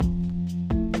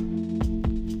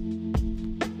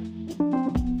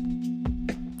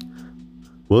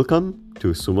Welcome to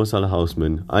Sumo Salah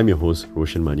Houseman. I'm your host,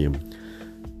 Roshan Maniam.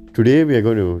 Today we are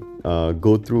going to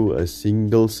go through a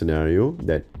single scenario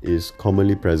that is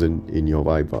commonly present in your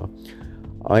Viva.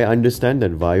 I understand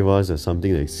that Vivas are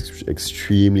something that's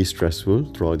extremely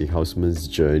stressful throughout the houseman's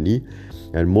journey,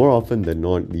 and more often than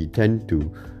not, we tend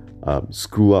to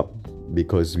screw up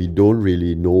because we don't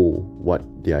really know what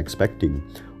they are expecting,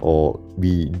 or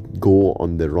we go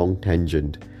on the wrong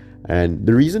tangent. And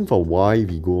the reason for why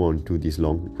we go on to these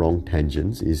wrong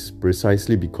tangents is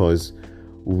precisely because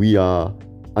we are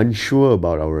unsure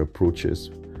about our approaches.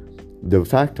 The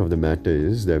fact of the matter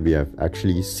is that we have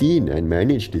actually seen and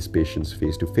managed these patients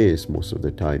face to face most of the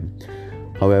time.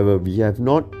 However, we have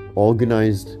not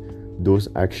organized those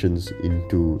actions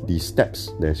into the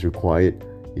steps that's required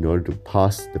in order to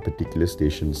pass the particular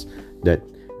stations that,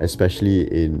 especially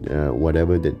in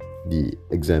whatever that the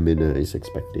examiner is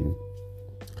expecting.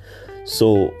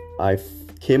 So I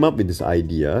came up with this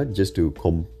idea just to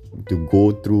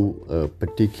go through a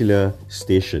particular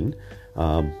station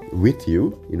with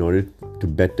you in order to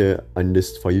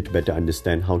for you to better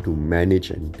understand how to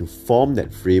manage and to form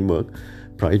that framework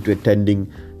prior to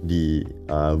attending the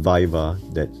Viva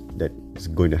that is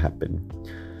going to happen.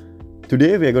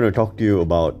 Today we are going to talk to you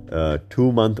about a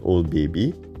 2-month-old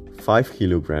baby, 5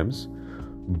 kilograms,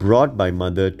 brought by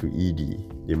mother to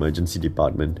ED, the emergency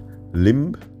department,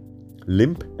 limp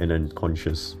and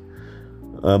unconscious.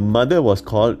 Mother was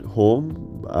called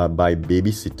home by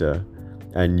babysitter,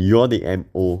 and you're the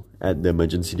MO at the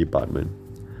emergency department.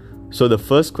 So the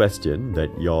first question that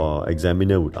your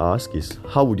examiner would ask is,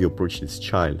 how would you approach this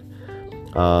child?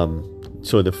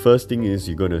 So the first thing is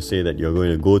you're going to say that you're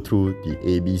going to go through the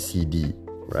ABCD,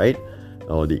 right?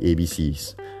 Or the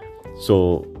ABCs.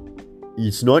 So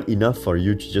it's not enough for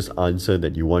you to just answer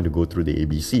that you want to go through the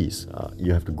ABCs.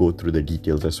 You have to go through the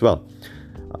details as well.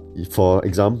 For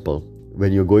example,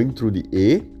 when you're going through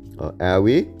the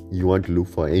airway, you want to look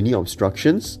for any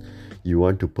obstructions. You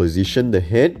want to position the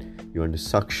head. You want to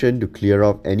suction to clear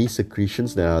out any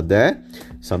secretions that are there.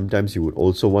 Sometimes you would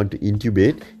also want to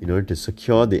intubate in order to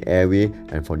secure the airway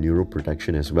and for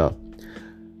neuroprotection as well.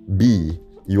 B,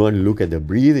 you want to look at the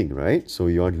breathing, right? So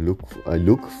you want to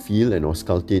look, feel and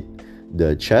auscultate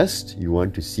the chest. You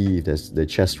want to see if the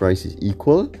chest rise is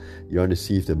equal. You want to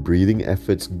see if the breathing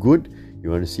effort's good. You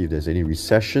want to see if there's any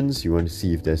recessions. You want to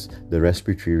see if the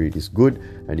respiratory rate is good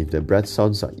and if the breath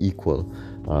sounds are equal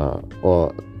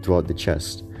or throughout the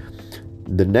chest.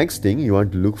 The next thing, you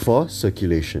want to look for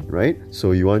circulation, right?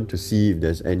 So you want to see if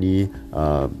there's any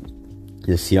the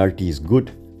CRT is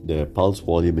good, the pulse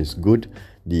volume is good,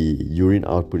 the urine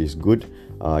output is good.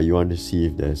 You want to see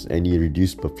if there's any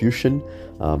reduced perfusion.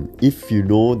 If you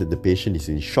know that the patient is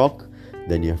in shock,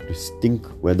 then you have to think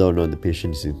whether or not the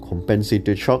patient is in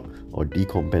compensated shock or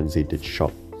decompensated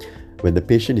shock. When the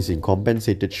patient is in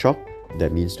compensated shock,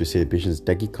 that means to say the patient is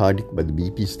tachycardic but the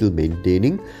BP is still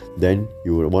maintaining, then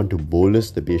you will want to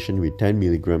bolus the patient with 10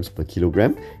 milligrams per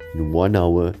kilogram in 1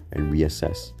 hour and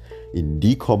reassess. In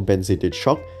decompensated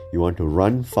shock, you want to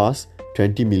run fast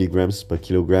 20 milligrams per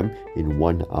kilogram in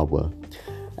 1 hour.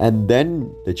 And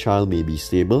then the child may be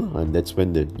stable, and that's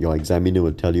when your examiner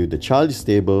will tell you the child is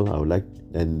stable,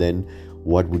 and then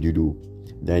what would you do?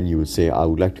 Then you would say, I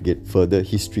would like to get further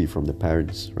history from the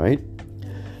parents, right?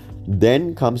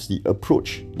 Then comes the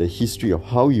approach, the history of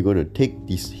how you're going to take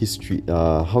this history,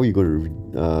 how you're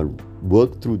going to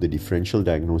work through the differential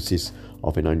diagnosis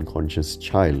of an unconscious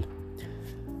child.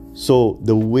 So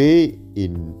the way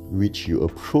in which you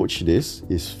approach this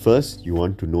is, first you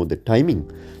want to know the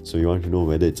timing. So you want to know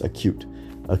whether it's acute.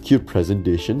 Acute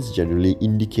presentations generally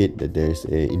indicate that there's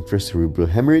an intracerebral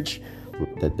hemorrhage,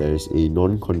 that there's a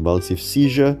non-convulsive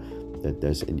seizure, that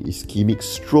there's an ischemic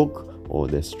stroke, or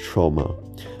there's trauma.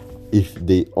 If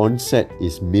the onset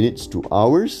is minutes to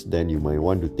hours, then you might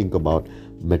want to think about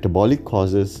metabolic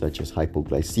causes such as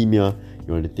hypoglycemia.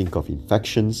 You want to think of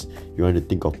infections. You want to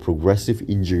think of progressive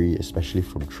injury, especially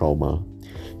from trauma.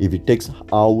 If it takes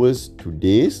hours to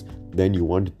days, then you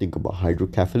want to think about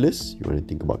hydrocephalus. You want to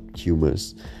think about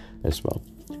tumors as well.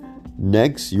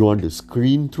 Next, you want to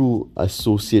screen through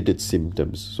associated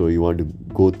symptoms. So you want to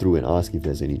go through and ask if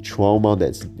there's any trauma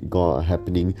that's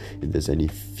happening, if there's any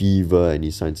fever, any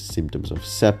signs and symptoms of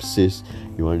sepsis.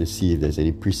 You want to see if there's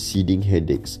any preceding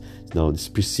headaches. Now, this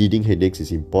preceding headaches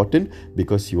is important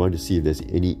because you want to see if there's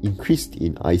any increase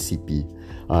in ICP.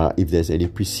 If there's any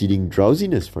preceding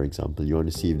drowsiness, for example, you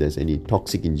want to see if there's any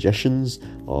toxic ingestions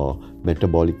or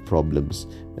metabolic problems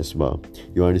as well.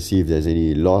 You want to see if there's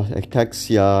any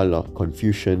ataxia,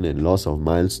 confusion and loss of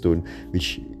milestone,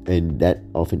 and that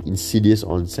of an insidious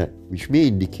onset, which may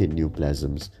indicate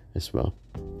neoplasms as well.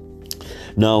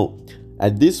 Now,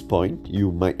 At this point,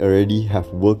 you might already have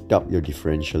worked up your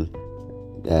differentials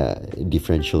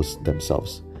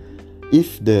themselves.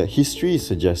 If the history is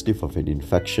suggestive of an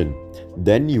infection,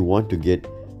 then you want to get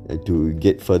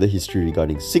further history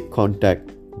regarding sick contact,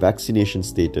 vaccination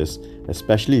status,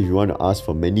 especially if you want to ask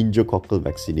for meningococcal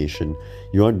vaccination.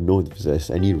 You want to know if there's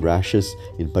any rashes,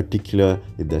 in particular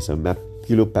if there's a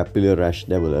maculopapular rash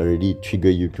that will already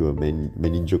trigger you to a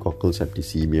meningococcal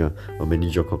septicemia or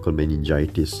meningococcal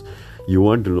meningitis. You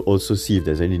want to also see if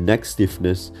there's any neck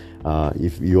stiffness.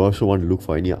 If you also want to look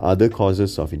for any other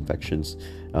causes of infections,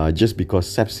 just because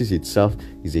sepsis itself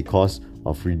is a cause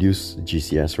of reduced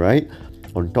GCS, right?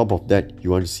 On top of that,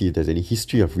 you want to see if there's any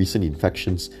history of recent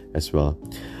infections as well.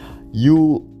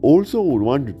 You also would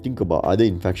want to think about other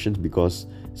infections, because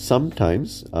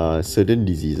sometimes certain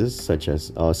diseases such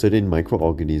as certain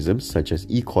microorganisms such as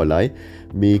E. coli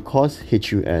may cause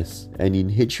HUS, and in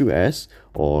HUS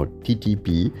or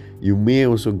TTP you may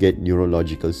also get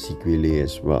neurological sequelae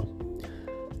as well.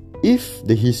 If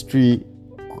the history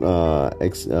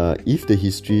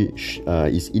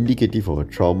is indicative of a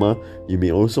trauma, you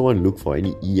may also want to look for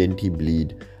any ENT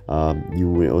bleed. You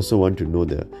may also want to know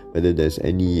whether there's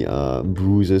any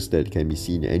bruises that can be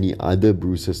seen, any other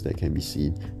bruises that can be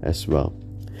seen as well.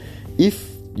 If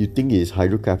you think it is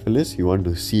hydrocephalus, you want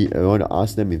to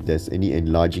ask them if there's any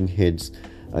enlarging heads.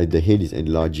 The head is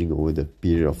enlarging over the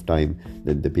period of time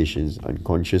that the patient is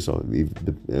unconscious, or if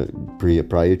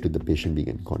prior to the patient being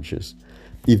unconscious.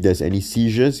 If there's any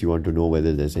seizures, you want to know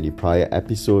whether there's any prior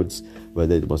episodes,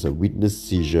 whether it was a witnessed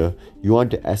seizure. You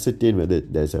want to ascertain whether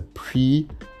there's a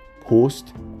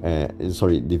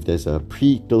if there's a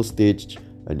pre-ictal stage,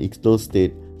 an ictal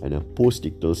state, and a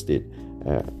post-ictal state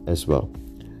as well.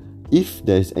 If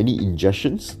there's any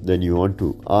ingestions, then you want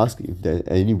to ask if there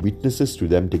are any witnesses to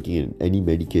them taking any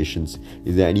medications.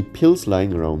 Is there any pills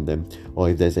lying around them, or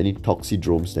if there's any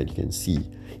toxidromes that you can see.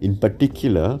 In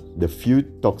particular, the few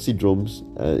toxidromes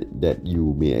that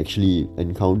you may actually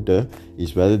encounter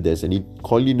is whether there's any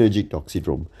cholinergic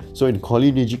toxidrome. So in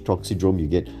cholinergic toxidrome, you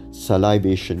get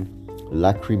salivation,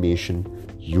 lacrimation,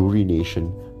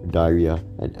 urination, diarrhea,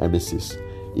 and emesis.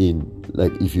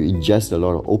 If you ingest a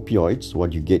lot of opioids,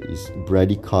 what you get is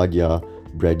bradycardia,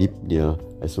 bradypnea,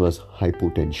 as well as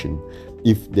hypotension.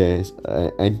 If there's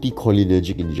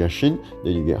anticholinergic ingestion,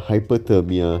 then you get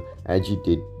hyperthermia,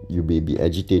 you may be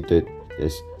agitated,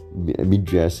 there's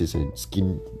mydriasis and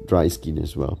dry skin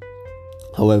as well.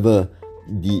 However,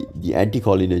 the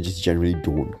anticholinergics generally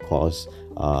don't cause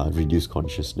reduced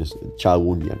consciousness. The child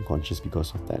won't be unconscious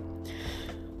because of that.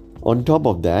 On top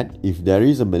of that, if there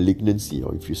is a malignancy,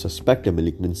 or if you suspect a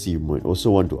malignancy, you might also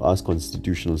want to ask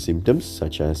constitutional symptoms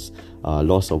such as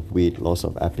loss of weight, loss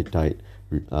of appetite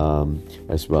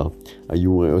as well.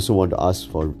 You might also want to ask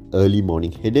for early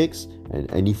morning headaches and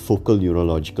any focal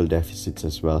neurological deficits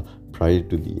as well prior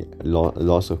to the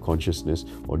loss of consciousness,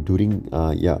 or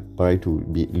prior to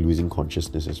losing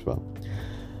consciousness as well.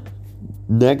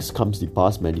 Next comes the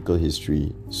past medical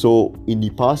history. So in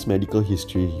the past medical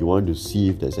history, you want to see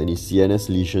if there's any CNS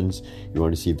lesions, you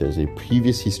want to see if there's any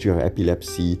previous history of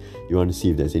epilepsy, you want to see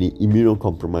if there's any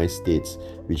immunocompromised states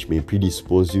which may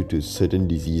predispose you to certain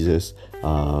diseases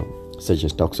such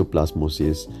as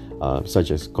toxoplasmosis,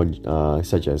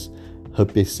 such as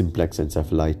herpes simplex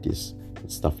encephalitis,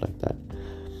 and stuff like that.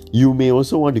 You may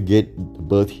also want to get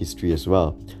birth history as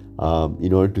well,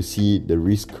 in order to see the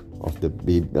risk of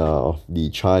the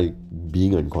child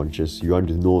being unconscious. You want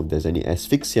to know if there's any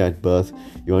asphyxia at birth.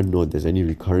 You want to know if there's any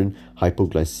recurrent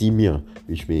hypoglycemia,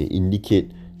 which may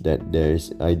indicate that there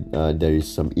is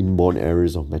some inborn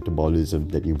errors of metabolism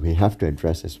that you may have to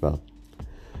address as well.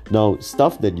 Now,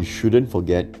 stuff that you shouldn't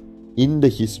forget in the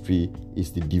history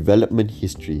is the development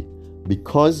history,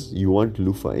 because you want to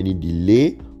look for any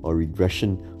delay or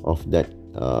regression of that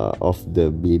of the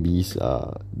baby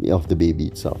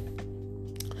itself.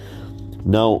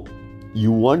 Now,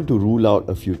 you want to rule out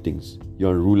a few things. You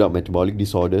want to rule out metabolic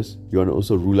disorders. You want to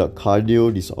also rule out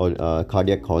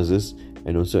cardiac causes,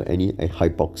 and also any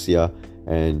hypoxia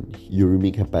and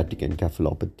uremic hepatic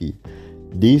encephalopathy.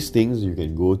 These things you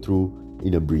can go through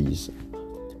in a breeze.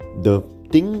 The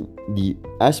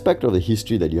aspect of the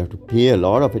history that you have to pay a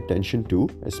lot of attention to,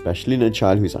 especially in a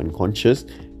child who is unconscious,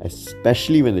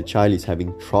 especially when the child is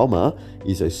having trauma,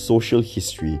 is a social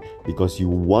history, because you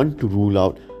want to rule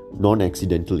out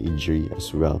non-accidental injury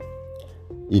as well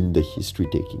in the history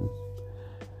taking.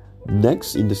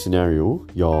 Next, in the scenario,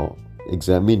 your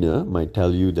examiner might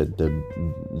tell you that the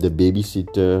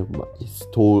babysitter is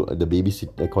told,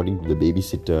 according to the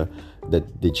babysitter,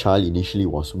 that the child initially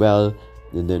was well,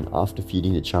 and then after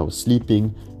feeding, the child was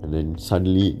sleeping, and then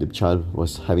suddenly the child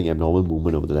was having abnormal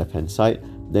movement over the left hand side,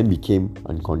 then became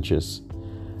unconscious.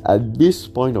 At this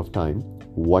point of time,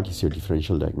 what is your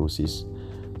differential diagnosis?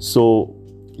 So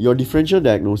your differential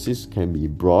diagnosis can be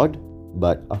broad,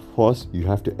 but of course you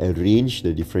have to arrange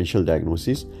the differential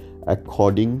diagnosis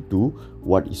according to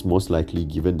what is most likely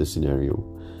given the scenario.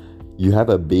 You have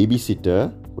a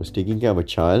babysitter who was taking care of a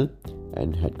child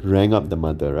and had rang up the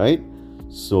mother, right?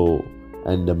 So,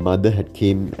 and the mother had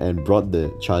came and brought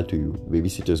the child to you.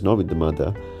 Babysitter is not with the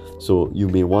mother. So you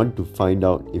may want to find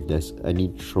out if there's any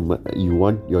trauma.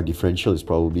 Your differential is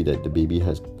probably that the baby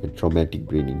has a traumatic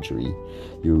brain injury.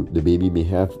 The baby may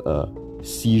have a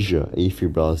seizure,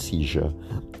 afebrile seizure.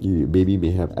 Baby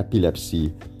may have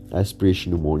epilepsy,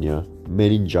 aspiration pneumonia,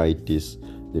 meningitis.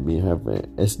 They may have a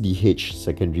SDH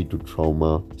secondary to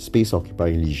trauma, space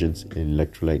occupying lesions, and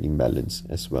electrolyte imbalance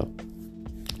as well.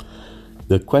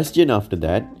 The question after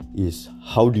that is,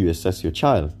 how do you assess your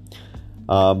child?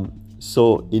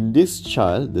 So in this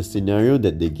child, the scenario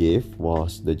that they gave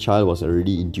was the child was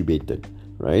already intubated,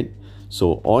 right?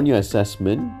 So on your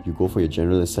assessment, you go for your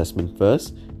general assessment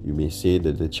first. You may say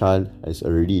that the child is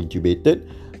already intubated.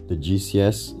 The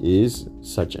GCS is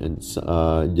such and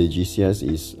the GCS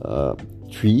is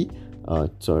 3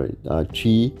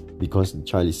 because the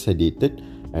child is sedated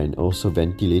and also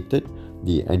ventilated.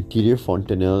 The anterior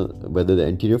fontanelle, whether the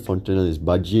anterior fontanelle is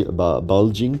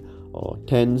bulging or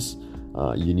tense,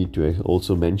 you need to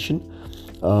also mention.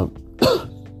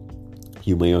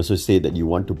 You may also say that you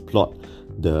want to plot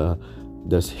the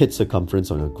head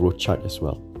circumference on a growth chart as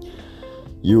well.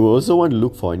 You also want to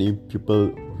look for any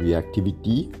pupil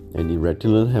reactivity, any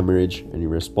retinal hemorrhage, any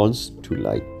response to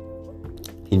light.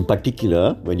 In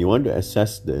particular, when you want to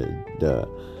assess the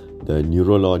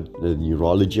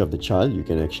neurology of the child, you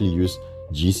can actually use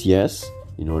GCS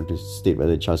in order to state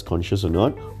whether the child is conscious or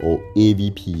not, or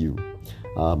AVPU.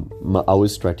 Our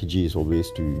strategy is always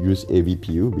to use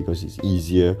AVPU because it's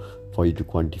easier for you to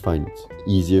quantify and it's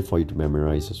easier for you to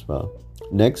memorize as well.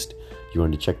 Next, you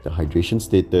want to check the hydration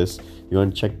status. You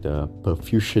want to check the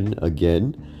perfusion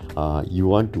again. You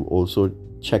want to also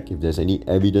check if there's any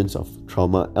evidence of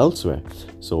trauma elsewhere.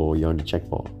 So you want to check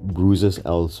for bruises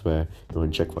elsewhere. You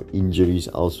want to check for injuries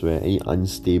elsewhere. Any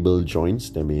unstable joints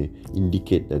that may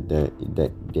indicate that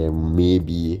there may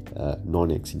be a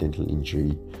non-accidental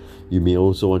injury. You may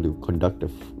also want to conduct a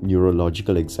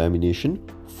neurological examination,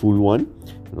 full one,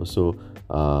 and also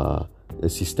a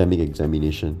systemic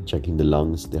examination, checking the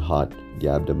lungs, the heart, the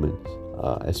abdomen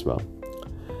as well.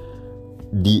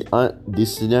 The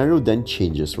scenario then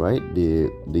changes, right?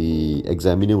 The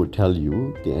examiner will tell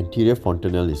you the anterior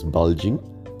fontanelle is bulging,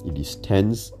 it is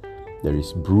tense, there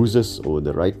is bruises over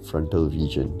the right frontal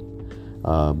region,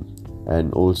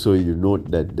 and also you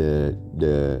note that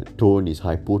the tone is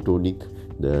hypotonic,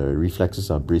 the reflexes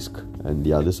are brisk, and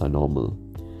the others are normal.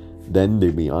 Then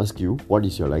they may ask you, what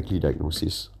is your likely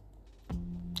diagnosis?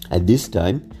 At this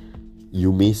time,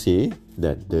 you may say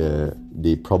that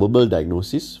the probable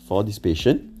diagnosis for this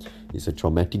patient is a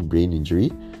traumatic brain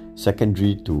injury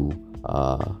secondary to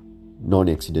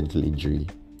non-accidental injury.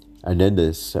 And then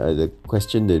the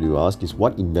question that you ask is,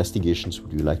 what investigations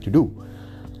would you like to do?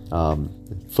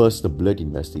 First, the blood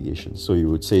investigation. So you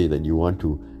would say that you want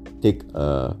to take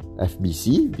a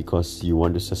FBC because you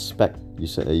want to suspect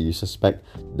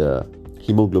the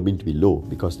hemoglobin to be low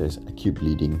because there's acute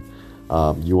bleeding.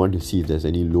 You want to see if there's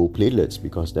any low platelets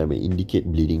because that may indicate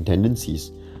bleeding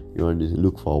tendencies. You want to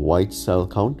look for a white cell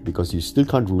count because you still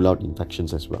can't rule out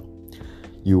infections as well.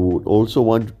 You would also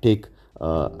want to take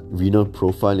renal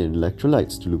profile and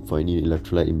electrolytes to look for any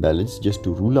electrolyte imbalance, just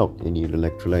to rule out any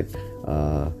electrolyte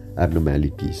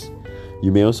abnormalities.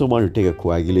 You may also want to take a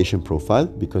coagulation profile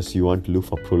because you want to look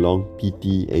for prolonged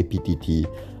PT, APTT,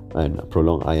 and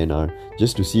prolonged INR,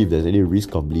 just to see if there's any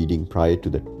risk of bleeding prior to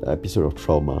the episode of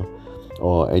trauma,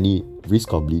 or any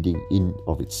risk of bleeding in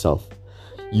of itself.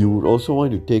 You would also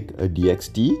want to take a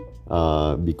DXT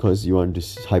because you want to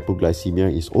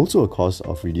hypoglycemia is also a cause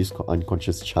of reduced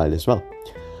unconscious child as well.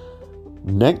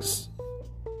 Next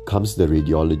comes the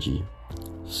radiology.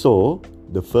 So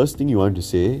the first thing you want to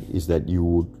say is that you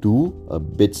would do a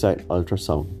bedside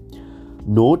ultrasound.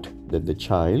 Note that the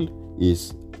child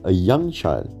is a young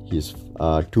child. He is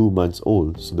 2 months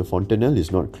old, so the fontanelle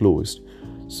is not closed.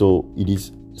 So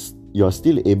you are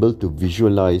still able to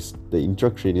visualize the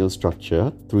intracranial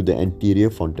structure through the anterior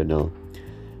fontanelle.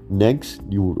 Next,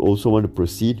 you would also want to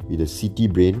proceed with a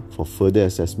CT brain for further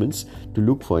assessments to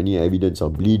look for any evidence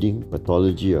of bleeding,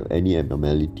 pathology, or any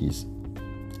abnormalities.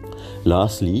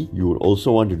 Lastly, you would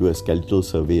also want to do a skeletal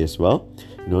survey as well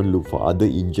in order to look for other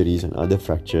injuries and other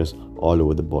fractures all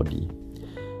over the body.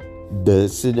 The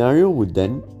scenario would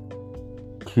then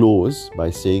close by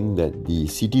saying that the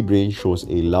CT brain shows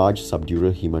a large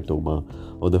subdural hematoma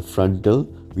on the frontal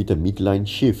with a midline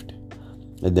shift.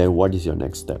 And then what is your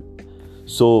next step?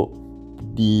 So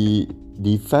the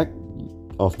fact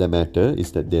of the matter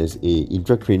is that there's a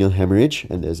intracranial hemorrhage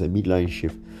and there's a midline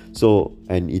shift. So,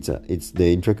 and it's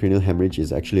the intracranial hemorrhage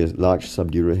is actually a large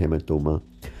subdural hematoma.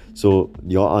 So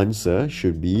your answer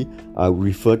should be, I will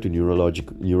refer to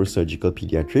neurosurgical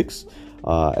pediatrics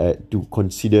to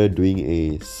consider doing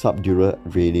a subdural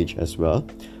drainage as well.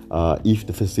 If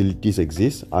the facilities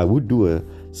exist, I would do a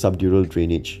subdural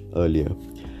drainage earlier.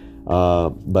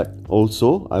 But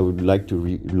also, I would like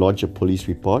to lodge a police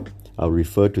report. I'll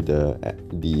refer to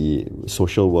the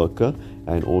social worker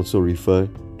and also refer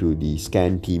to the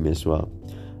scan team as well.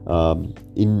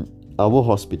 In our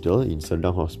hospital, in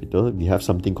Serdang Hospital, we have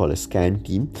something called a scan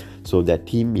team. So that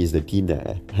team is the team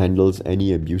that handles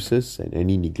any abuses and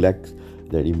any neglect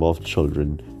that involve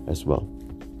children as well.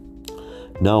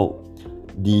 Now,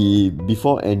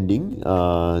 before ending,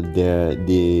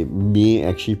 they may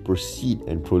actually proceed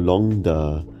and prolong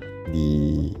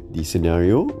the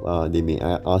scenario. They may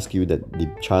ask you that the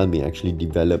child may actually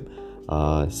develop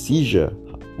seizure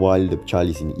while the child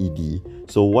is in ED.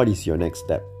 So what is your next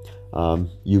step?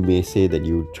 You may say that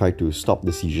you try to stop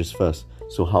the seizures first.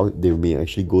 So how they may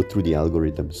actually go through the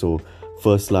algorithm. So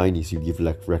first line is you give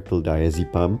rectal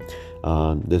diazepam.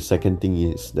 The second thing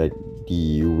is that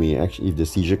you may actually, if the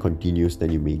seizure continues,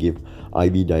 then you may give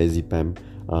IV diazepam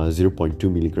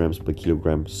 0.2 milligrams per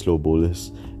kilogram slow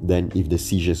bolus. Then if the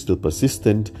seizure is still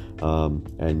persistent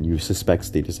and you suspect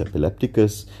status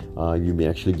epilepticus, you may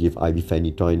actually give IV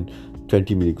phenytoin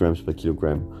 20 milligrams per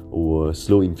kilogram over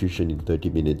slow infusion in 30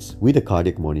 minutes with a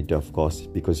cardiac monitor, of course,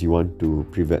 because you want to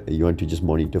just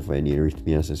monitor for any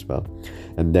arrhythmias as well.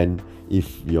 And then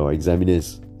if your examiner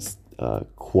is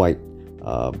quite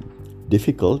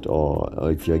difficult,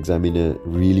 or if your examiner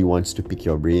really wants to pick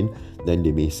your brain, then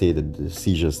they may say that the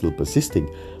seizure is still persisting,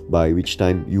 by which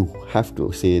time you have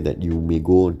to say that you may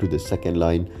go on to the second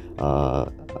line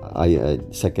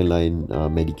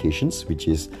medications, which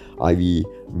is IV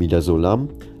midazolam,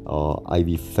 or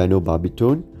IV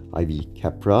phenobarbital, IV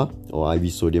Keppra, or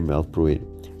IV sodium valproate.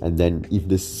 And then if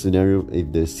the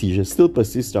seizure still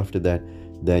persists after that,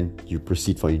 then you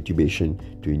proceed for intubation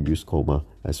to induce coma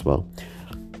as well.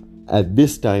 At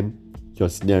this time, your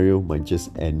scenario might just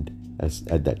end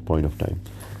at that point of time.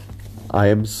 I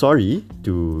am sorry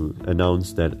to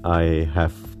announce that I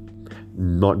have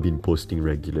not been posting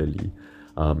regularly.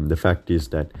 The fact is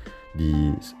that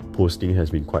the posting has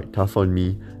been quite tough on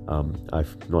me.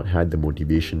 I've not had the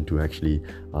motivation to actually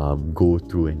go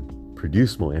through and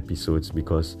produce more episodes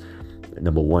because,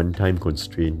 number one, time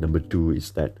constraint. Number two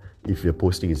is that if your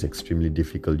posting is extremely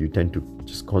difficult, you tend to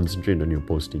just concentrate on your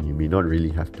posting. You may not really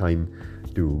have time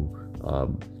to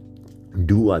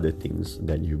do other things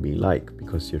that you may like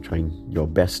because you're trying your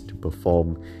best to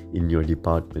perform in your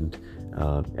department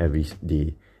every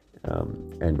day,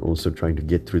 and also trying to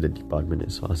get through the department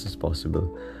as fast as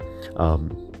possible.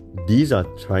 These are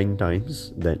trying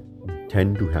times that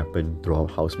tend to happen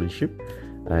throughout housemanship,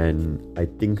 and I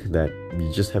think that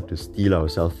we just have to steel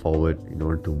ourselves forward in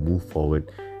order to move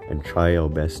forward and try our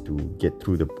best to get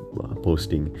through the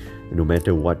posting, no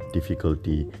matter what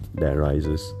difficulty that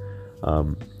arises.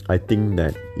 I think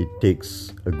that it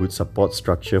takes a good support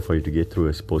structure for you to get through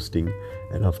a posting,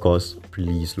 and of course,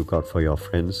 please look out for your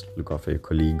friends, look out for your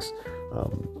colleagues.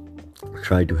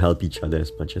 Try to help each other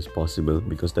as much as possible,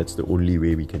 because that's the only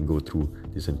way we can go through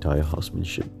this entire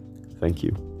housemanship. Thank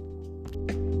you.